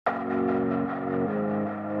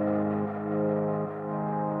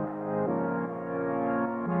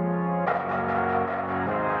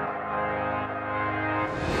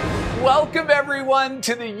Welcome everyone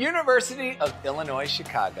to the University of Illinois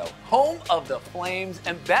Chicago, home of the Flames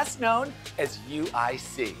and best known as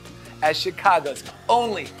UIC. As Chicago's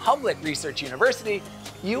only public research university,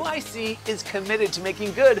 UIC is committed to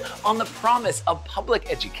making good on the promise of public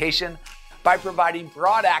education by providing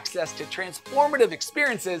broad access to transformative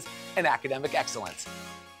experiences and academic excellence.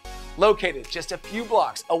 Located just a few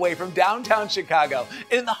blocks away from downtown Chicago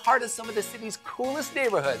and in the heart of some of the city's coolest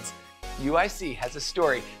neighborhoods, UIC has a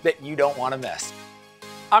story that you don't want to miss.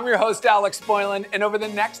 I'm your host, Alex Boylan, and over the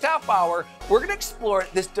next half hour, we're going to explore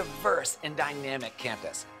this diverse and dynamic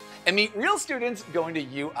campus and meet real students going to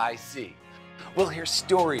UIC. We'll hear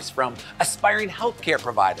stories from aspiring healthcare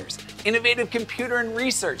providers, innovative computer and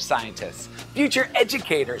research scientists, future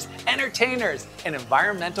educators, entertainers, and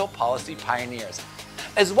environmental policy pioneers,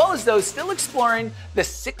 as well as those still exploring the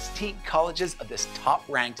 16 colleges of this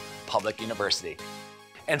top-ranked public university,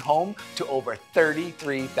 and home to over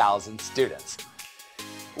 33,000 students.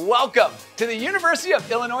 Welcome to the University of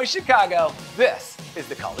Illinois Chicago. This is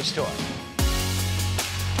the College Tour.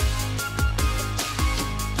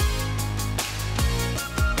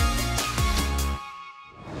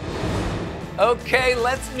 Okay,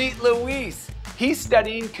 let's meet Luis. He's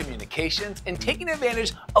studying communications and taking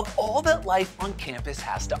advantage of all that life on campus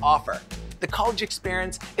has to offer. The college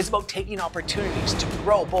experience is about taking opportunities to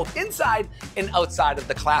grow both inside and outside of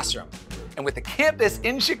the classroom. And with the campus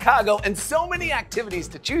in Chicago and so many activities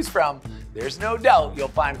to choose from, there's no doubt you'll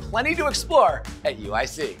find plenty to explore at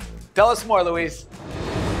UIC. Tell us more, Luis.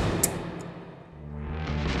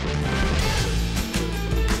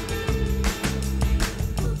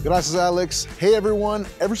 Gracias, Alex. Hey everyone,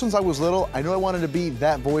 ever since I was little, I knew I wanted to be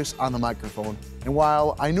that voice on the microphone. And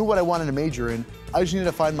while I knew what I wanted to major in, I just needed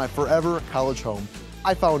to find my forever college home.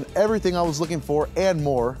 I found everything I was looking for and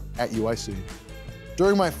more at UIC.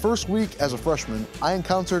 During my first week as a freshman, I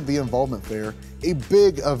encountered the Involvement Fair, a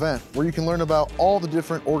big event where you can learn about all the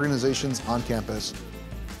different organizations on campus.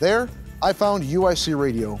 There, I found UIC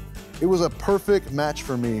Radio. It was a perfect match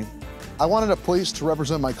for me. I wanted a place to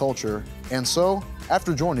represent my culture, and so,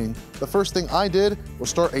 after joining, the first thing I did was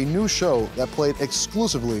start a new show that played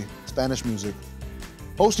exclusively Spanish music.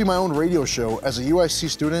 Hosting my own radio show as a UIC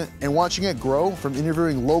student and watching it grow from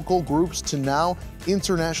interviewing local groups to now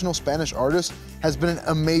international Spanish artists has been an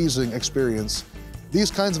amazing experience.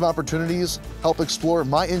 These kinds of opportunities help explore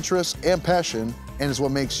my interests and passion and is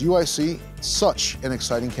what makes UIC such an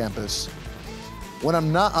exciting campus. When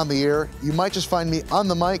I'm not on the air, you might just find me on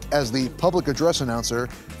the mic as the public address announcer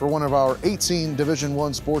for one of our 18 Division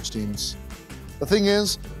I sports teams. The thing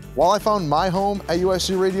is, while I found my home at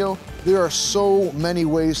UIC Radio, there are so many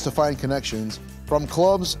ways to find connections, from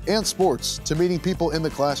clubs and sports to meeting people in the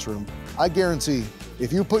classroom. I guarantee,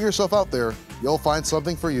 if you put yourself out there, you'll find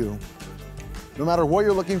something for you. No matter what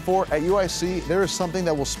you're looking for at UIC, there is something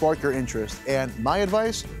that will spark your interest. And my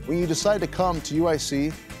advice, when you decide to come to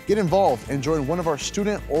UIC, get involved and join one of our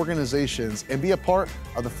student organizations and be a part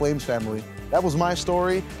of the Flames family. That was my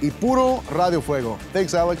story. Y puro Radio Fuego.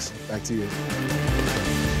 Thanks, Alex. Back to you.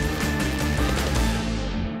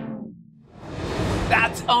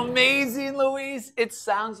 That's amazing, Luis. It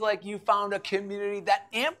sounds like you found a community that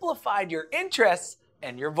amplified your interests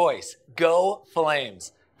and your voice. Go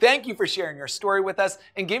Flames. Thank you for sharing your story with us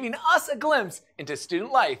and giving us a glimpse into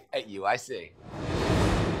student life at UIC.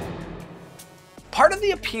 Part of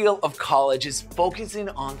the appeal of college is focusing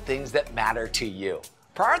on things that matter to you.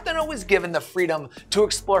 Prarthana was given the freedom to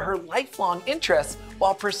explore her lifelong interests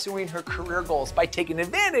while pursuing her career goals by taking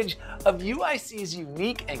advantage of UIC's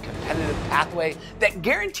unique and competitive pathway that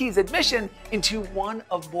guarantees admission into one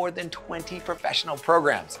of more than 20 professional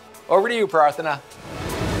programs. Over to you, Prarthana.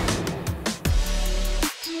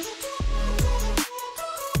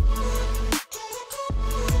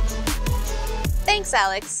 Thanks,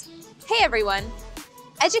 Alex. Hey everyone.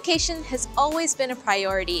 Education has always been a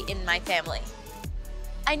priority in my family.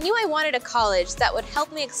 I knew I wanted a college that would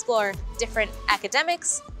help me explore different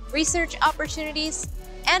academics, research opportunities,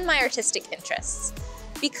 and my artistic interests.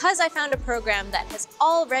 Because I found a program that has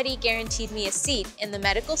already guaranteed me a seat in the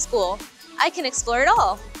medical school, I can explore it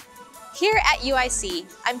all. Here at UIC,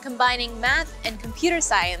 I'm combining math and computer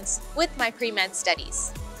science with my pre-med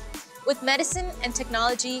studies. With medicine and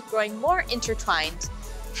technology growing more intertwined,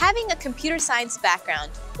 having a computer science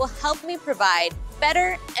background will help me provide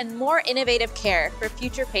better and more innovative care for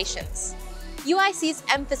future patients. UIC's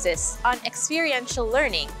emphasis on experiential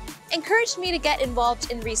learning encouraged me to get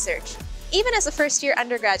involved in research, even as a first-year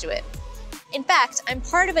undergraduate. In fact, I'm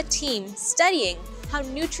part of a team studying how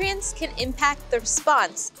nutrients can impact the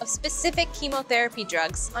response of specific chemotherapy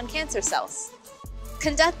drugs on cancer cells.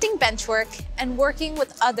 Conducting bench work and working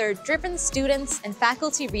with other driven students and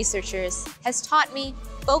faculty researchers has taught me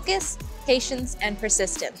focus, patience, and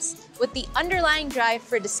persistence, with the underlying drive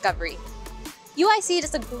for discovery. UIC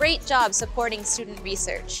does a great job supporting student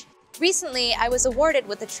research. Recently, I was awarded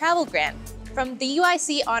with a travel grant from the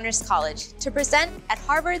UIC Honors College to present at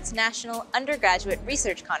Harvard's National Undergraduate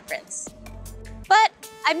Research Conference. But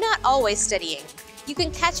I'm not always studying. You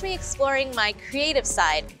can catch me exploring my creative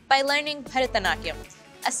side by learning Bharatanatyam,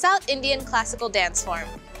 a South Indian classical dance form.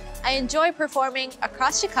 I enjoy performing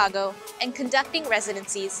across Chicago and conducting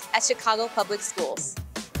residencies at Chicago Public Schools.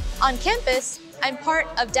 On campus, I'm part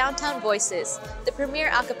of Downtown Voices, the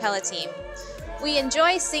premier a cappella team. We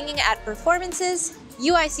enjoy singing at performances,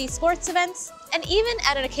 UIC sports events, and even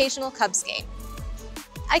at an occasional Cubs game.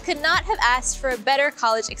 I could not have asked for a better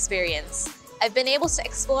college experience. I've been able to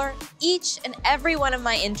explore each and every one of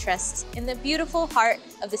my interests in the beautiful heart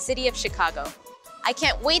of the city of Chicago. I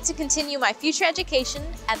can't wait to continue my future education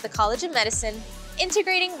at the College of Medicine,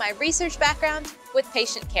 integrating my research background with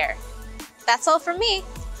patient care. That's all from me.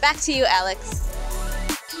 Back to you, Alex.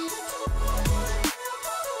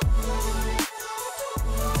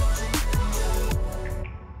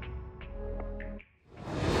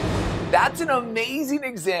 That's an amazing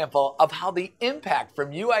example of how the impact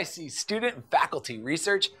from UIC student and faculty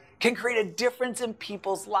research can create a difference in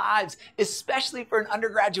people's lives, especially for an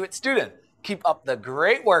undergraduate student. Keep up the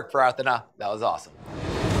great work, Prarthana. That was awesome.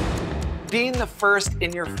 Being the first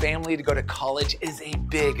in your family to go to college is a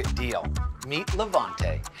big deal. Meet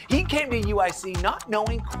Levante. He came to UIC not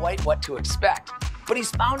knowing quite what to expect, but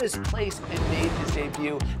he's found his place and made his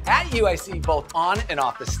debut at UIC both on and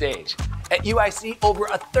off the stage. At UIC, over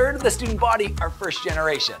a third of the student body are first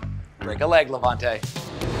generation. Break a leg, Levante.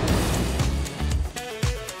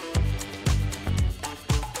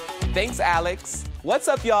 Thanks, Alex. What's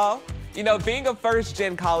up, y'all? You know, being a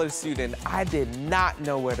first-gen college student, I did not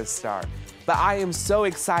know where to start. But I am so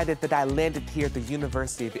excited that I landed here at the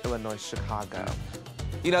University of Illinois, Chicago.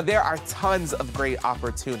 You know, there are tons of great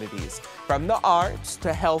opportunities, from the arts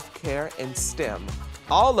to healthcare and STEM,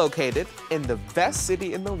 all located in the best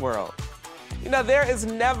city in the world. You know, there is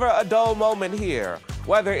never a dull moment here,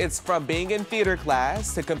 whether it's from being in theater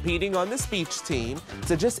class to competing on the speech team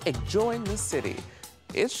to just enjoying the city.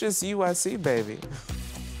 It's just UIC, baby.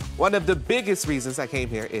 One of the biggest reasons I came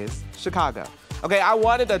here is Chicago. Okay, I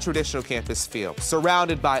wanted a traditional campus feel,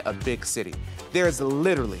 surrounded by a big city. There is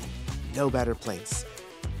literally no better place.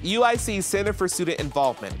 UIC's Center for Student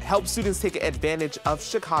Involvement helps students take advantage of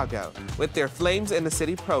Chicago with their Flames in the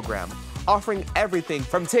City program, offering everything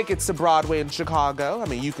from tickets to Broadway in Chicago, I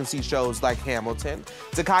mean, you can see shows like Hamilton,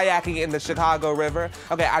 to kayaking in the Chicago River.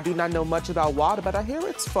 Okay, I do not know much about water, but I hear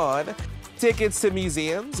it's fun. Tickets to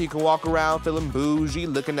museums, you can walk around feeling bougie,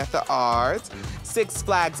 looking at the art, Six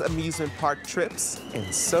Flags amusement park trips,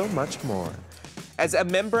 and so much more. As a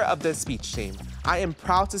member of the speech team, I am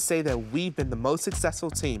proud to say that we've been the most successful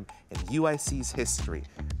team in UIC's history,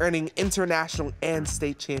 earning international and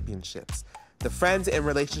state championships. The friends and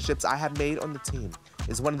relationships I have made on the team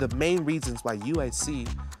is one of the main reasons why UIC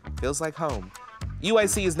feels like home.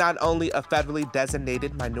 UIC is not only a federally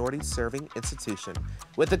designated minority-serving institution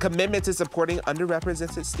with a commitment to supporting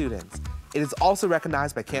underrepresented students, it is also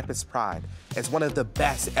recognized by Campus Pride as one of the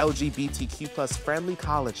best LGBTQ+ friendly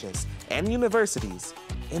colleges and universities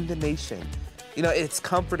in the nation. You know, it's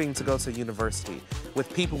comforting to go to university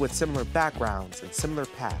with people with similar backgrounds and similar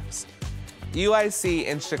paths. UIC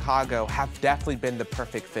in Chicago have definitely been the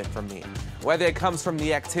perfect fit for me, whether it comes from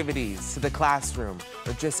the activities to the classroom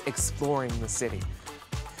or just exploring the city.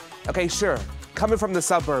 Okay, sure, coming from the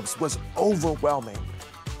suburbs was overwhelming,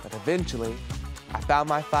 but eventually I found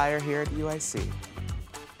my fire here at UIC.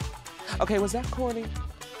 Okay, was that corny?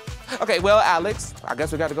 Okay, well, Alex, I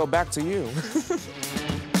guess we got to go back to you.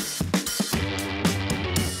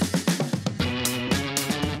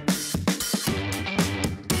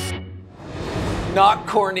 Not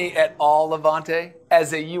corny at all, Levante.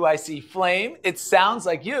 As a UIC Flame, it sounds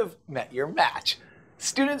like you've met your match.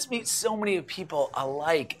 Students meet so many people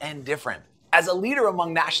alike and different. As a leader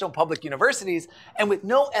among national public universities and with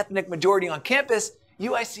no ethnic majority on campus,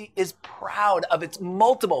 UIC is proud of its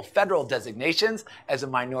multiple federal designations as a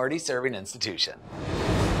minority-serving institution.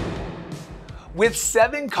 With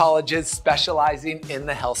 7 colleges specializing in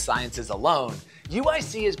the health sciences alone,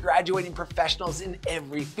 UIC is graduating professionals in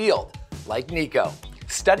every field. Like Nico.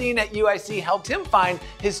 Studying at UIC helped him find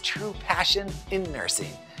his true passion in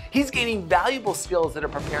nursing. He's gaining valuable skills that are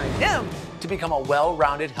preparing him to become a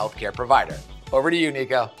well-rounded healthcare provider. Over to you,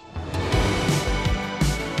 Nico.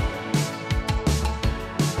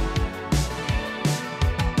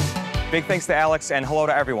 Big thanks to Alex and hello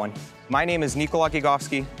to everyone. My name is Nikola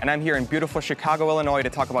Gigovsky and I'm here in beautiful Chicago, Illinois to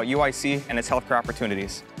talk about UIC and its healthcare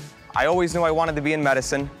opportunities. I always knew I wanted to be in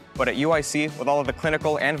medicine, but at UIC, with all of the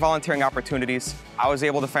clinical and volunteering opportunities, I was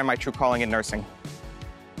able to find my true calling in nursing.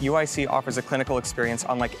 UIC offers a clinical experience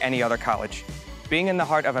unlike any other college. Being in the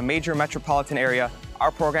heart of a major metropolitan area,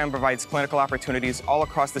 our program provides clinical opportunities all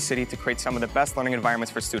across the city to create some of the best learning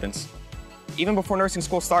environments for students. Even before nursing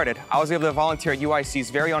school started, I was able to volunteer at UIC's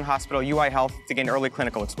very own hospital, UI Health, to gain early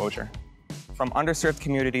clinical exposure. From underserved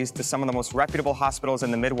communities to some of the most reputable hospitals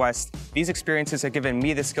in the Midwest, these experiences have given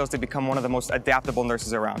me the skills to become one of the most adaptable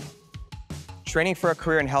nurses around. Training for a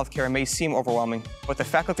career in healthcare may seem overwhelming, but the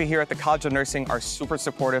faculty here at the College of Nursing are super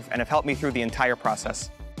supportive and have helped me through the entire process.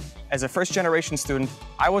 As a first-generation student,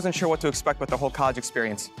 I wasn't sure what to expect with the whole college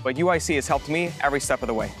experience, but UIC has helped me every step of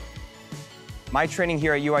the way. My training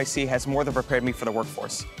here at UIC has more than prepared me for the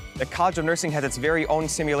workforce. The College of Nursing has its very own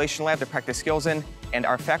simulation lab to practice skills in, and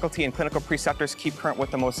our faculty and clinical preceptors keep current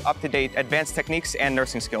with the most up-to-date advanced techniques and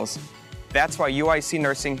nursing skills. That's why UIC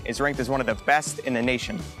Nursing is ranked as one of the best in the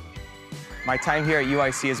nation. My time here at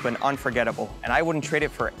UIC has been unforgettable, and I wouldn't trade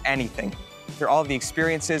it for anything. Through all of the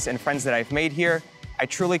experiences and friends that I've made here, I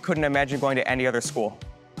truly couldn't imagine going to any other school.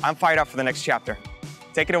 I'm fired up for the next chapter.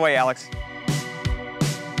 Take it away, Alex.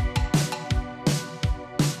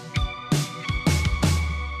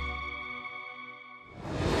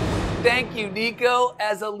 Thank you, Nico.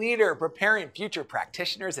 As a leader preparing future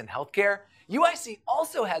practitioners in healthcare, UIC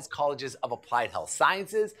also has colleges of applied health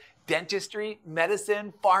sciences, dentistry,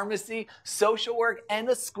 medicine, pharmacy, social work, and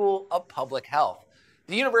a school of public health.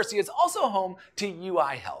 The university is also home to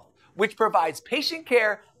UI Health, which provides patient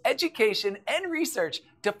care, education, and research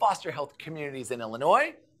to foster health communities in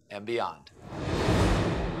Illinois and beyond.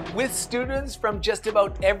 With students from just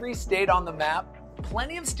about every state on the map,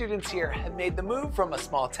 plenty of students here have made the move from a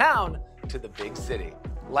small town to the big city.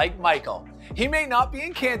 Like Michael. He may not be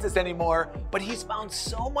in Kansas anymore, but he's found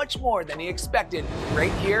so much more than he expected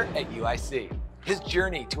right here at UIC. His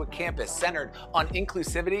journey to a campus centered on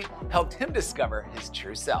inclusivity helped him discover his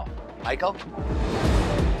true self. Michael?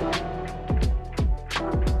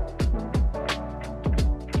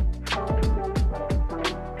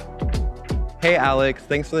 Hey Alex,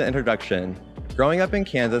 thanks for the introduction. Growing up in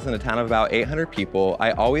Kansas in a town of about 800 people,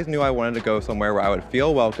 I always knew I wanted to go somewhere where I would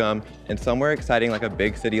feel welcome and somewhere exciting like a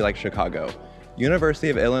big city like Chicago. University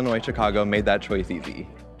of Illinois Chicago made that choice easy.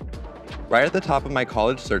 Right at the top of my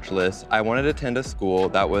college search list, I wanted to attend a school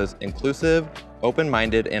that was inclusive,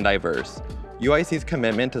 open-minded, and diverse. UIC's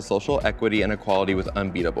commitment to social equity and equality was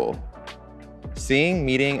unbeatable. Seeing,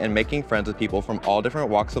 meeting, and making friends with people from all different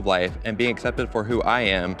walks of life and being accepted for who I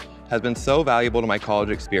am has been so valuable to my college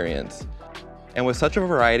experience. And with such a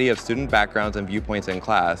variety of student backgrounds and viewpoints in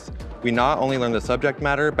class, we not only learn the subject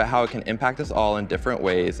matter, but how it can impact us all in different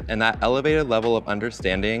ways, and that elevated level of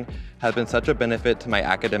understanding has been such a benefit to my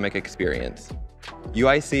academic experience.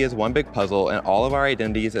 UIC is one big puzzle, and all of our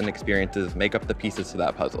identities and experiences make up the pieces to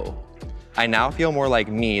that puzzle. I now feel more like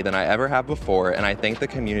me than I ever have before, and I thank the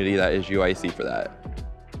community that is UIC for that.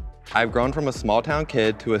 I've grown from a small town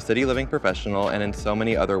kid to a city living professional, and in so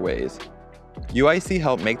many other ways. UIC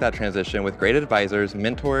helped make that transition with great advisors,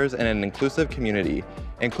 mentors, and an inclusive community,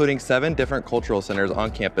 including 7 different cultural centers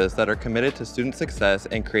on campus that are committed to student success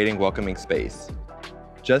and creating welcoming space.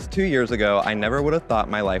 Just 2 years ago, I never would have thought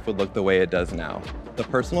my life would look the way it does now. The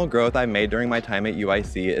personal growth I made during my time at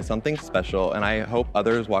UIC is something special, and I hope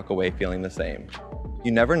others walk away feeling the same.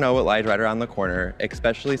 You never know what lies right around the corner,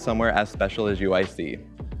 especially somewhere as special as UIC.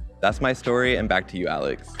 That's my story, and back to you,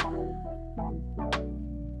 Alex.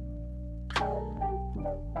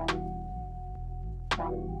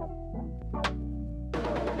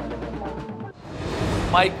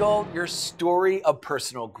 Michael, your story of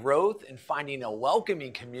personal growth and finding a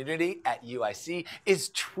welcoming community at UIC is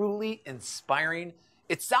truly inspiring.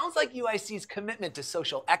 It sounds like UIC's commitment to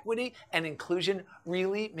social equity and inclusion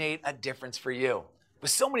really made a difference for you.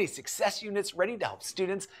 With so many success units ready to help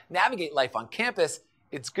students navigate life on campus,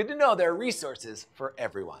 it's good to know there are resources for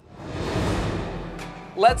everyone.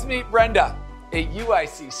 Let's meet Brenda, a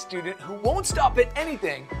UIC student who won't stop at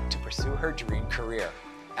anything to pursue her dream career.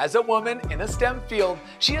 As a woman in a STEM field,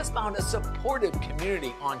 she has found a supportive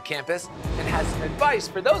community on campus and has some advice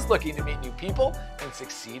for those looking to meet new people and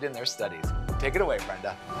succeed in their studies. Take it away,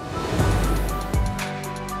 Brenda.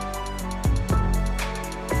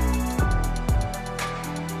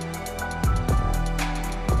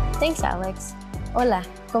 Thanks, Alex. Hola,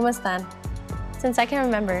 ¿cómo están? Since I can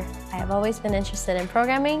remember, I have always been interested in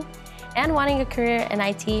programming and wanting a career in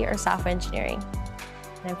IT or software engineering.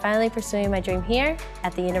 And I'm finally pursuing my dream here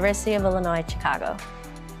at the University of Illinois, Chicago.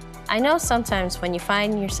 I know sometimes when you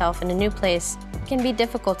find yourself in a new place, it can be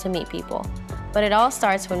difficult to meet people, but it all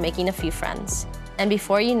starts when making a few friends. And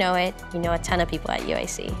before you know it, you know a ton of people at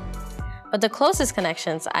UIC. But the closest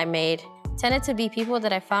connections I made tended to be people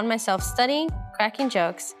that I found myself studying, cracking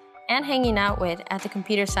jokes, and hanging out with at the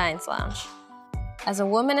Computer Science Lounge. As a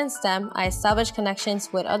woman in STEM, I established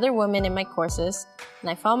connections with other women in my courses, and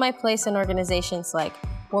I found my place in organizations like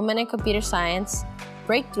Women in Computer Science,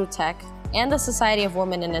 Breakthrough Tech, and the Society of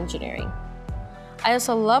Women in Engineering. I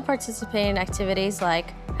also love participating in activities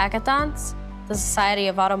like hackathons, the Society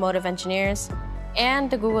of Automotive Engineers, and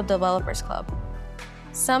the Google Developers Club.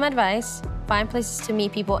 Some advice: find places to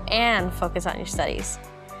meet people and focus on your studies.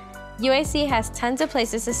 UIC has tons of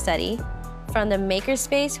places to study, from the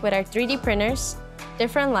makerspace with our 3D printers,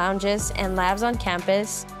 different lounges and labs on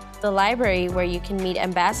campus, the library where you can meet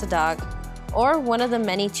Ambassador, or one of the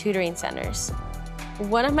many tutoring centers.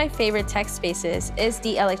 One of my favorite tech spaces is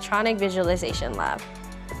the Electronic Visualization Lab.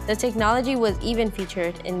 The technology was even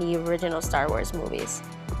featured in the original Star Wars movies.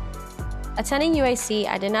 Attending UIC,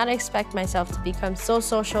 I did not expect myself to become so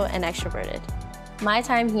social and extroverted. My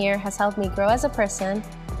time here has helped me grow as a person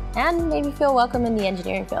and made me feel welcome in the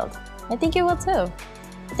engineering field. I think you will too.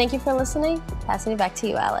 Thank you for listening. Passing it back to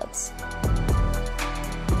you, Alex.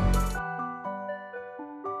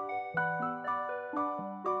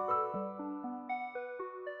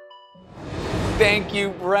 Thank you,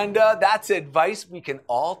 Brenda. That's advice we can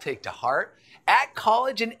all take to heart. At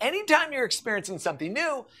college and anytime you're experiencing something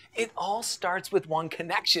new, it all starts with one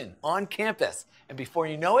connection on campus. And before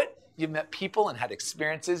you know it, you've met people and had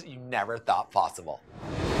experiences you never thought possible.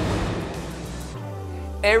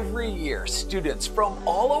 Every year, students from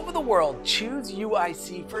all over the world choose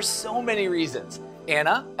UIC for so many reasons.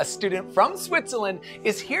 Anna, a student from Switzerland,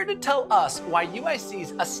 is here to tell us why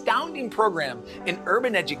UIC's astounding program in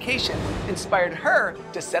urban education inspired her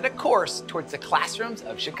to set a course towards the classrooms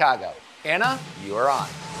of Chicago. Anna, you are on.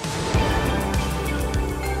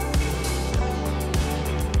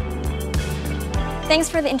 Thanks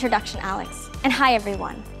for the introduction, Alex. And hi,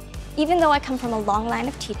 everyone. Even though I come from a long line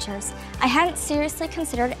of teachers, I hadn't seriously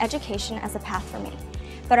considered education as a path for me.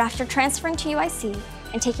 But after transferring to UIC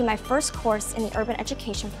and taking my first course in the urban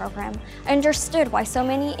education program, I understood why so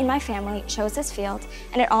many in my family chose this field,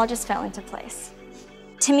 and it all just fell into place.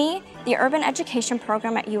 To me, the urban education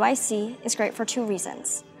program at UIC is great for two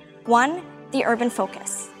reasons. One, the urban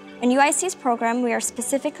focus. In UIC's program, we are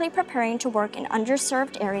specifically preparing to work in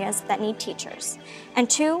underserved areas that need teachers. And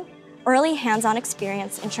two, early hands-on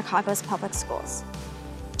experience in Chicago's public schools.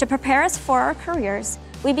 To prepare us for our careers,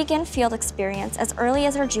 we begin field experience as early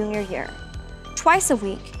as our junior year. Twice a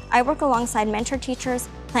week, I work alongside mentor teachers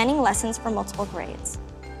planning lessons for multiple grades.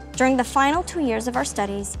 During the final 2 years of our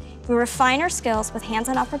studies, we refine our skills with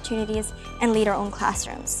hands-on opportunities and lead our own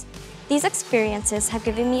classrooms. These experiences have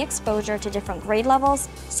given me exposure to different grade levels,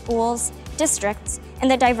 schools, districts, and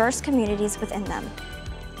the diverse communities within them.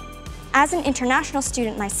 As an international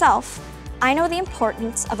student myself, I know the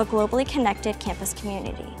importance of a globally connected campus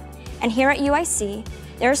community. And here at UIC,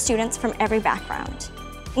 there are students from every background.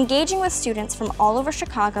 Engaging with students from all over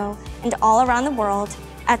Chicago and all around the world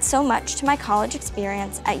adds so much to my college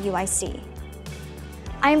experience at UIC.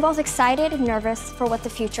 I am both excited and nervous for what the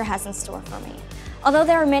future has in store for me. Although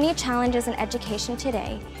there are many challenges in education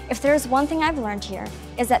today, if there is one thing I've learned here,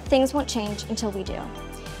 is that things won't change until we do.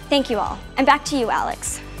 Thank you all, and back to you,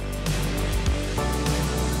 Alex.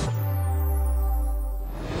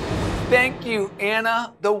 Thank you,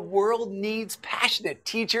 Anna. The world needs passionate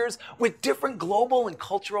teachers with different global and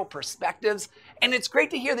cultural perspectives, and it's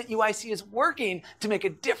great to hear that UIC is working to make a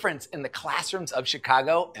difference in the classrooms of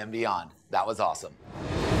Chicago and beyond. That was awesome.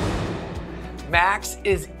 Max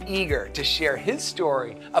is eager to share his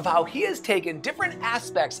story of how he has taken different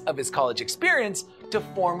aspects of his college experience to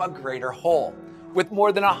form a greater whole. With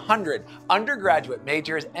more than 100 undergraduate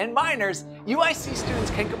majors and minors, UIC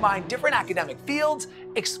students can combine different academic fields,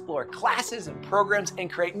 explore classes and programs,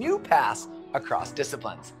 and create new paths across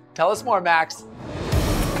disciplines. Tell us more, Max.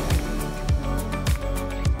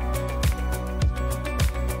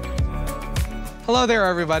 Hello there,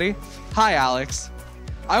 everybody. Hi, Alex.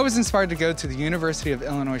 I was inspired to go to the University of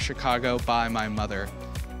Illinois Chicago by my mother.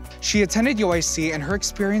 She attended UIC, and her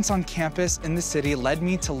experience on campus in the city led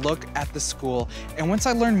me to look at the school, and once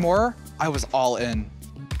I learned more, I was all in.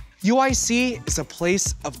 UIC is a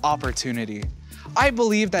place of opportunity. I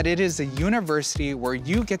believe that it is a university where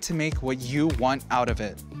you get to make what you want out of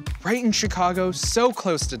it. Right in Chicago, so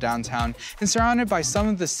close to downtown, and surrounded by some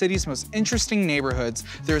of the city's most interesting neighborhoods,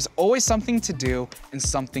 there's always something to do and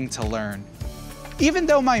something to learn. Even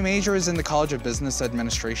though my major is in the College of Business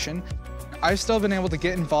Administration, I've still been able to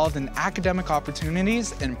get involved in academic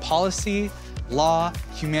opportunities in policy, law,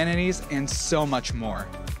 humanities, and so much more.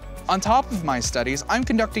 On top of my studies, I'm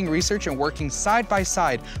conducting research and working side by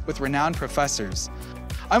side with renowned professors.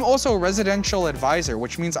 I'm also a residential advisor,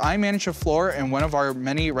 which means I manage a floor in one of our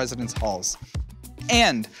many residence halls.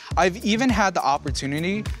 And I've even had the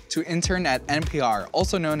opportunity to intern at NPR,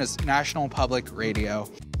 also known as National Public Radio.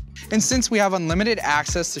 And since we have unlimited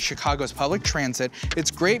access to Chicago's public transit,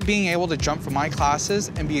 it's great being able to jump from my classes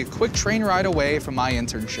and be a quick train ride away from my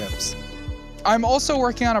internships. I'm also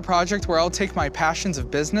working on a project where I'll take my passions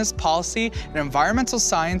of business, policy, and environmental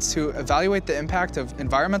science to evaluate the impact of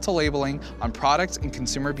environmental labeling on products and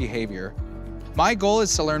consumer behavior. My goal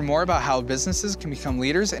is to learn more about how businesses can become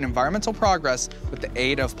leaders in environmental progress with the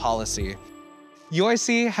aid of policy.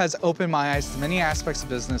 UIC has opened my eyes to many aspects of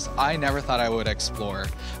business I never thought I would explore.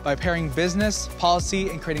 By pairing business, policy,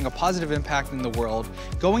 and creating a positive impact in the world,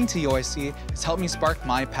 going to UIC has helped me spark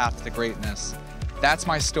my path to greatness. That's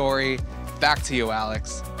my story. Back to you,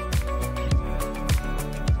 Alex.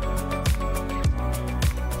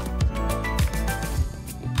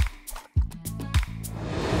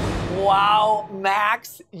 Wow,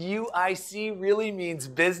 Max, UIC really means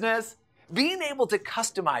business. Being able to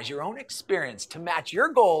customize your own experience to match your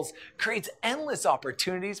goals creates endless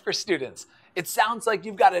opportunities for students. It sounds like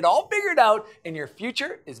you've got it all figured out and your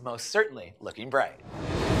future is most certainly looking bright.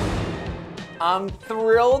 I'm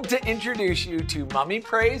thrilled to introduce you to Mummy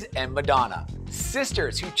Praise and Madonna,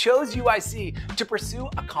 sisters who chose UIC to pursue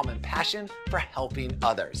a common passion for helping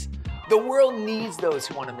others. The world needs those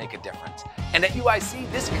who want to make a difference. And at UIC,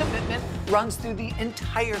 this commitment runs through the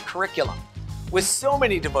entire curriculum. With so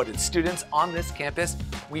many devoted students on this campus,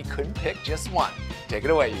 we couldn't pick just one. Take it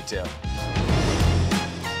away, you two.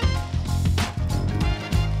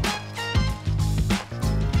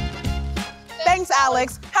 Thanks,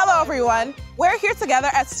 Alex. Hello, everyone. We're here together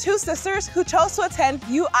as two sisters who chose to attend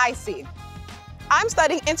UIC. I'm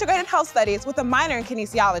studying integrated health studies with a minor in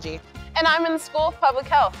kinesiology. And I'm in the School of Public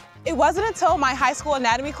Health. It wasn't until my high school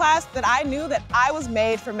anatomy class that I knew that I was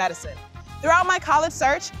made for medicine. Throughout my college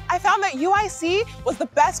search, I found that UIC was the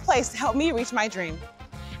best place to help me reach my dream.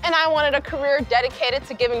 And I wanted a career dedicated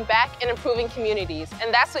to giving back and improving communities,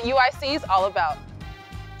 and that's what UIC is all about.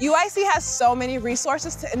 UIC has so many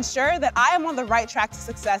resources to ensure that I am on the right track to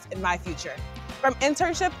success in my future. From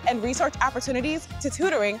internship and research opportunities to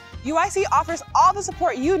tutoring, UIC offers all the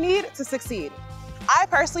support you need to succeed. I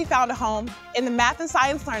personally found a home in the Math and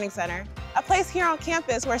Science Learning Center, a place here on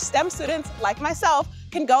campus where STEM students like myself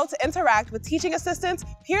can go to interact with teaching assistants,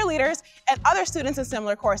 peer leaders, and other students in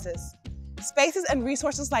similar courses. Spaces and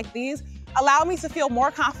resources like these allow me to feel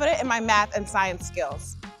more confident in my math and science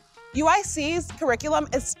skills. UIC's curriculum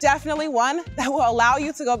is definitely one that will allow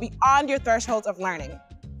you to go beyond your thresholds of learning.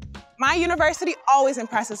 My university always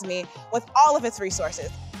impresses me with all of its resources.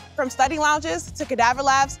 From study lounges to cadaver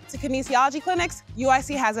labs to kinesiology clinics,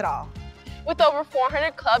 UIC has it all. With over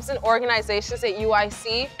 400 clubs and organizations at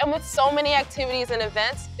UIC, and with so many activities and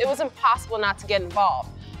events, it was impossible not to get involved.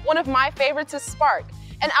 One of my favorites is Spark,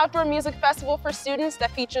 an outdoor music festival for students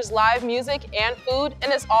that features live music and food,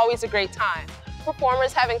 and is always a great time.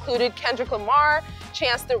 Performers have included Kendrick Lamar,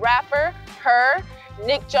 Chance the Rapper, Her,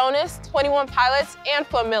 Nick Jonas, 21 Pilots, and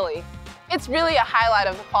Flo Milli. It's really a highlight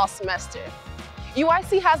of the fall semester.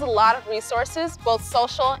 UIC has a lot of resources, both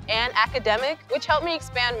social and academic, which helped me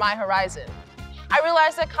expand my horizon. I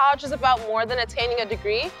realized that college is about more than attaining a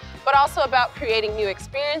degree, but also about creating new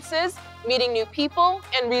experiences, meeting new people,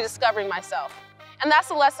 and rediscovering myself. And that's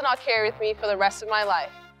a lesson I'll carry with me for the rest of my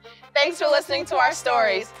life. Thanks for listening to our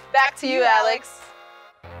stories. Back to you, Alex.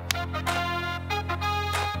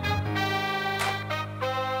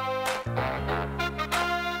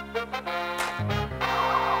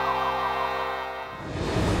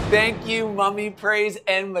 Thank you, Mummy Praise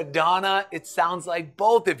and Madonna. It sounds like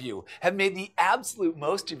both of you have made the absolute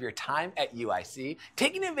most of your time at UIC,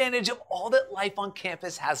 taking advantage of all that life on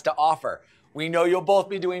campus has to offer. We know you'll both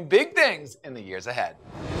be doing big things in the years ahead.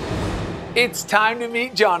 It's time to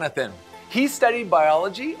meet Jonathan. He studied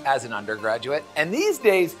biology as an undergraduate, and these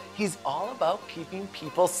days, he's all about keeping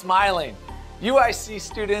people smiling. UIC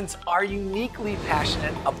students are uniquely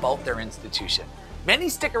passionate about their institution. Many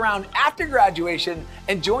stick around after graduation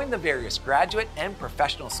and join the various graduate and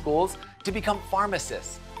professional schools to become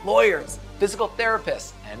pharmacists, lawyers, physical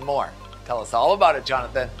therapists, and more. Tell us all about it,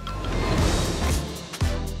 Jonathan.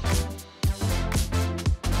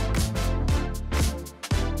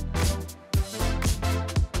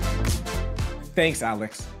 Thanks,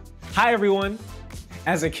 Alex. Hi, everyone.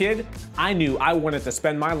 As a kid, I knew I wanted to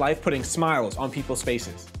spend my life putting smiles on people's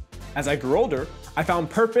faces. As I grew older, I found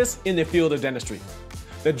purpose in the field of dentistry.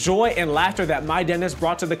 The joy and laughter that my dentist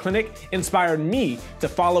brought to the clinic inspired me to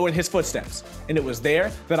follow in his footsteps, and it was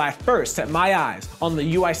there that I first set my eyes on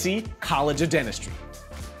the UIC College of Dentistry.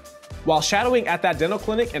 While shadowing at that dental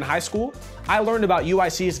clinic in high school, I learned about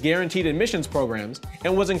UIC's guaranteed admissions programs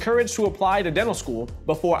and was encouraged to apply to dental school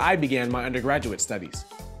before I began my undergraduate studies.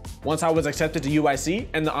 Once I was accepted to UIC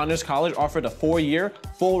and the Honors College offered a 4-year,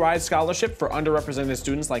 full-ride scholarship for underrepresented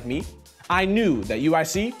students like me, I knew that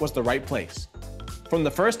UIC was the right place. From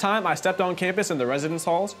the first time I stepped on campus in the residence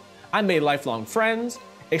halls, I made lifelong friends,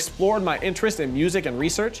 explored my interest in music and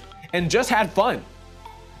research, and just had fun.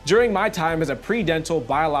 During my time as a pre-dental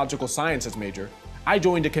biological sciences major, I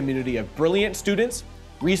joined a community of brilliant students,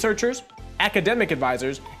 researchers, academic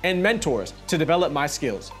advisors, and mentors to develop my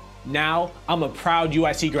skills. Now, I'm a proud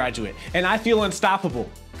UIC graduate, and I feel unstoppable.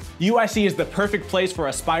 UIC is the perfect place for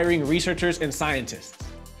aspiring researchers and scientists.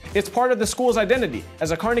 It's part of the school's identity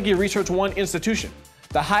as a Carnegie Research 1 institution,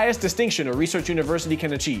 the highest distinction a research university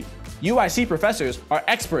can achieve. UIC professors are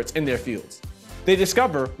experts in their fields. They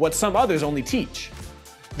discover what some others only teach.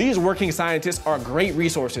 These working scientists are great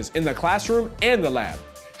resources in the classroom and the lab,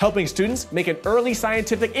 helping students make an early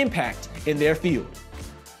scientific impact in their field.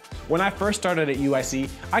 When I first started at UIC,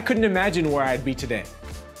 I couldn't imagine where I'd be today.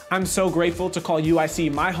 I'm so grateful to call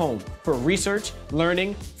UIC my home for research,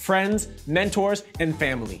 learning, friends, mentors, and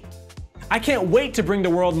family. I can't wait to bring the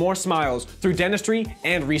world more smiles through dentistry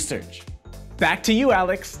and research. Back to you,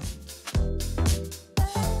 Alex.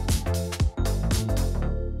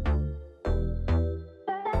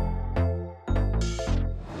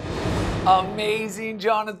 Amazing,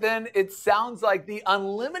 Jonathan. It sounds like the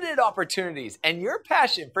unlimited opportunities and your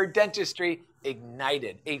passion for dentistry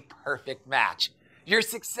ignited a perfect match. Your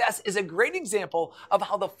success is a great example of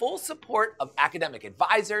how the full support of academic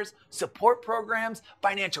advisors, support programs,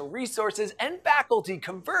 financial resources, and faculty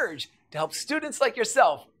converge to help students like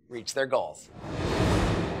yourself reach their goals.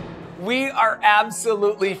 We are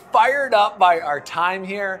absolutely fired up by our time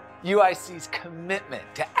here. UIC's commitment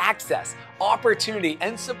to access, opportunity,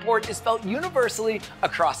 and support is felt universally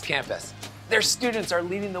across campus. Their students are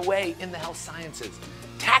leading the way in the health sciences,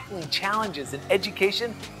 tackling challenges in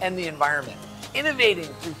education and the environment, innovating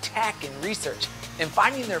through tech and research, and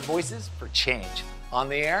finding their voices for change on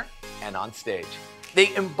the air and on stage.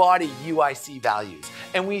 They embody UIC values,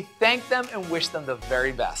 and we thank them and wish them the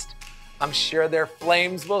very best. I'm sure their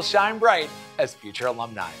flames will shine bright as future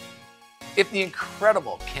alumni. If the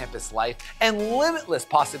incredible campus life and limitless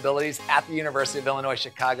possibilities at the University of Illinois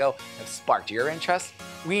Chicago have sparked your interest,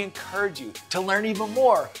 we encourage you to learn even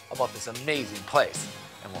more about this amazing place.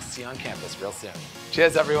 And we'll see you on campus real soon.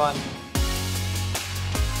 Cheers, everyone.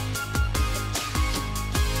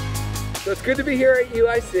 So it's good to be here at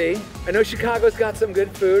UIC. I know Chicago's got some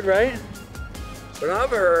good food, right? But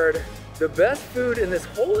I've heard the best food in this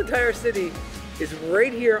whole entire city is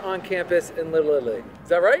right here on campus in Little Italy. Is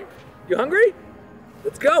that right? You hungry?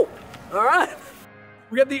 Let's go. All right.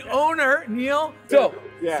 We got the owner, Neil. So,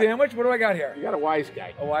 sandwich, what do I got here? You got a wise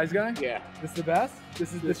guy. A wise guy? Yeah. This is the best?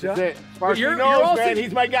 This is the chef? This is it. As far as he knows, man,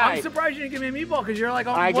 he's my guy. I'm surprised you didn't give me a meatball because you're like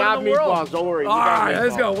on I one got in the world. meatballs, don't worry. All right,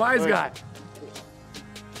 let's go. Wise guy.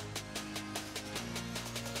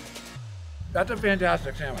 That's a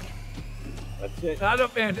fantastic sandwich. That's it. That's a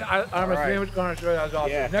fantastic. I'm a sandwich connoisseur. That's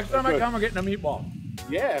awesome. Yeah, Next time I come, I'm getting a meatball.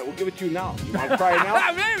 Yeah, we'll give it to you now. You want to try it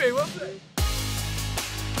now? Maybe. We'll see.